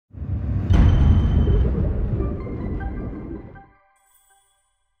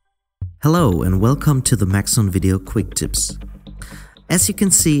Hello and welcome to the Maxon video quick tips. As you can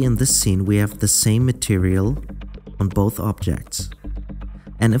see in this scene, we have the same material on both objects.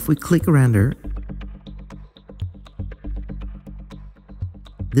 And if we click render,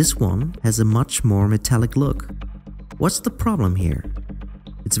 this one has a much more metallic look. What's the problem here?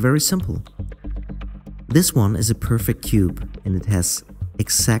 It's very simple. This one is a perfect cube and it has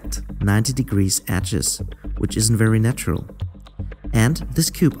exact 90 degrees edges, which isn't very natural. And this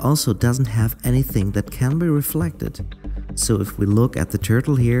cube also doesn't have anything that can be reflected. So if we look at the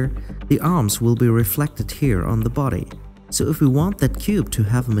turtle here, the arms will be reflected here on the body. So if we want that cube to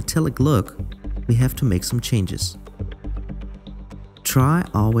have a metallic look, we have to make some changes. Try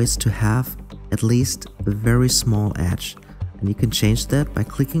always to have at least a very small edge, and you can change that by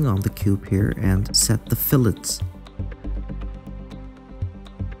clicking on the cube here and set the fillets.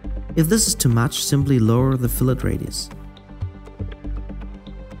 If this is too much, simply lower the fillet radius.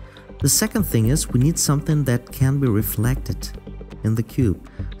 The second thing is we need something that can be reflected in the cube,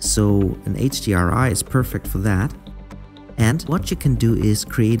 so an HDRI is perfect for that. And what you can do is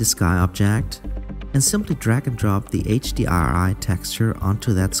create a sky object and simply drag and drop the HDRI texture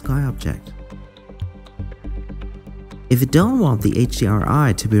onto that sky object. If you don't want the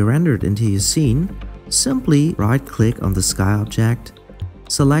HDRI to be rendered into your scene, simply right click on the sky object,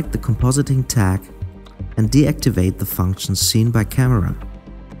 select the Compositing tag and deactivate the function Scene by Camera.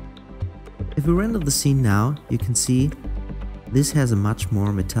 If we render the scene now, you can see this has a much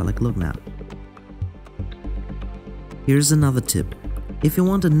more metallic look now. Here's another tip. If you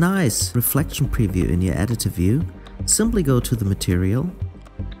want a nice reflection preview in your editor view, simply go to the material,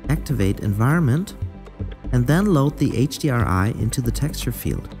 activate environment, and then load the HDRI into the texture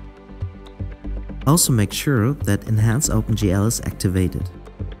field. Also make sure that Enhance OpenGL is activated.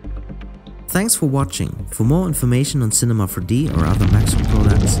 Thanks for watching. For more information on Cinema 4D or other Maxon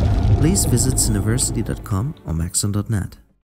products, please visit cineversity.com or maxon.net.